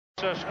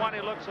Swanee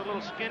looks a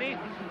little skinny.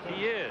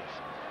 He is.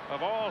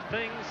 Of all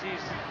things,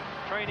 he's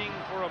training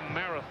for a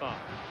marathon.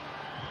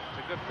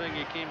 It's a good thing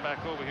he came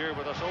back over here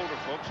with us older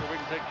folks so we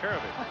can take care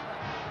of it.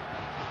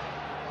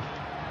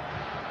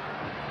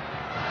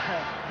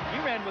 You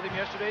ran with him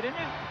yesterday,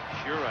 didn't you?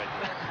 Sure I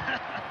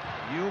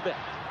did. You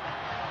bet.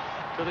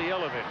 To the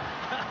elevator.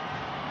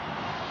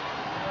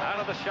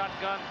 Out of the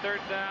shotgun,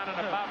 third down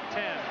and about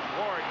 10.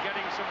 Ward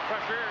getting some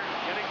pressure,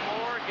 getting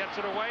more, gets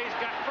it away. He's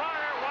got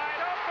Frier wide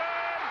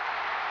open.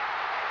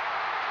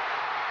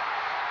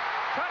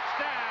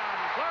 Touchdown,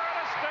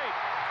 Florida State.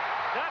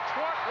 That's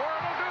what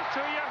Ward will do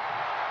to you.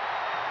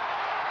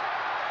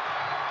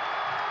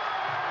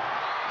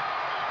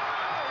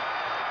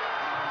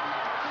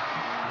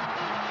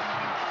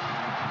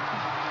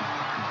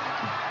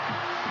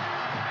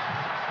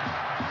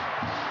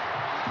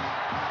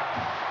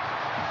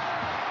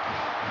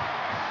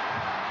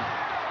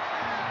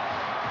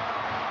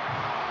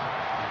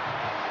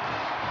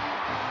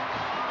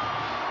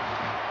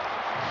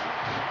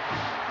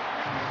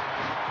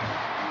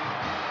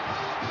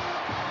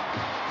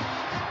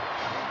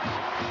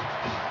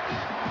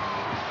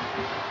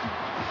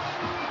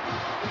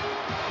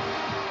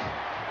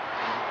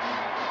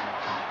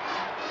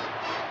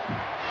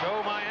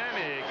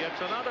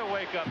 Another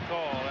wake-up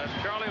call as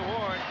Charlie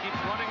Ward keeps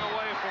running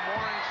away from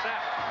Warren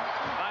Sapp.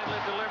 Finally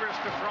delivers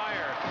to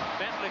Frier.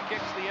 Bentley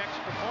kicks the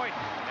extra point,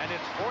 and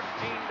it's 14-7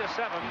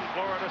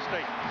 Florida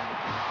State.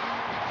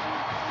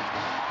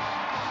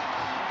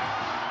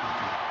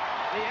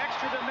 The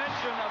extra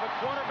dimension of a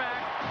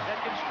quarterback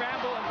that can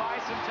scramble and buy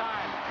some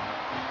time.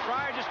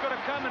 Frier just going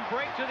to come and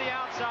break to the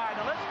outside.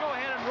 Now let's go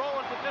ahead and roll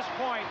it at this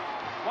point.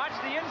 Watch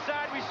the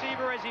inside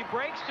receiver as he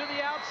breaks to the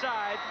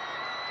outside,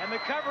 and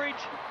the coverage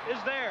is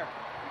there.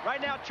 Right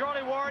now,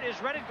 Charlie Ward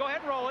is ready to go ahead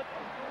and roll it.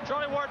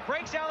 Charlie Ward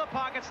breaks out of the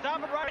pocket.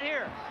 Stop it right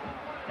here.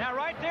 Now,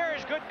 right there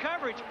is good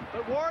coverage,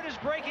 but Ward is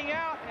breaking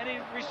out, and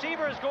the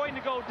receiver is going to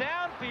go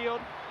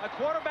downfield, a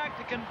quarterback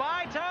that can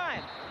buy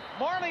time.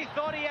 Marley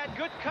thought he had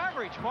good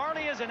coverage.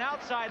 Marley is an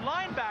outside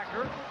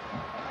linebacker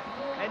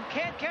and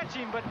can't catch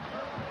him, but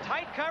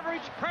tight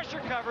coverage,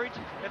 pressure coverage,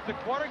 if the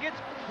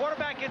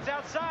quarterback gets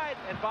outside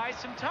and buys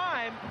some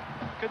time,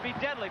 could be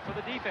deadly for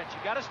the defense.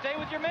 You got to stay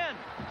with your men.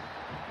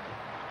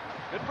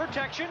 Good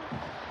protection.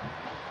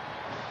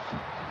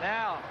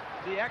 Now,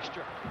 the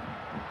extra.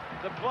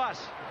 The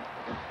plus.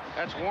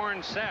 That's Warren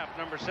Sapp,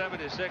 number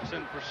 76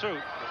 in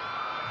pursuit.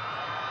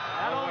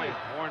 Not only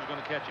Warren's going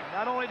to catch him.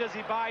 Not only does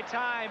he buy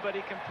time, but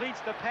he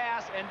completes the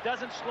pass and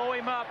doesn't slow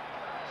him up,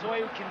 so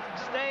he can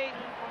stay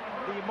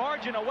the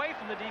margin away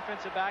from the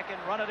defensive back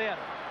and run it in.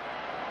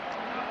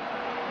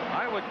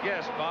 I would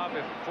guess, Bob,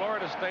 if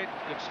Florida State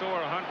could score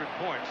 100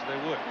 points, they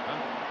would.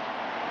 Huh?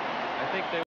 I think they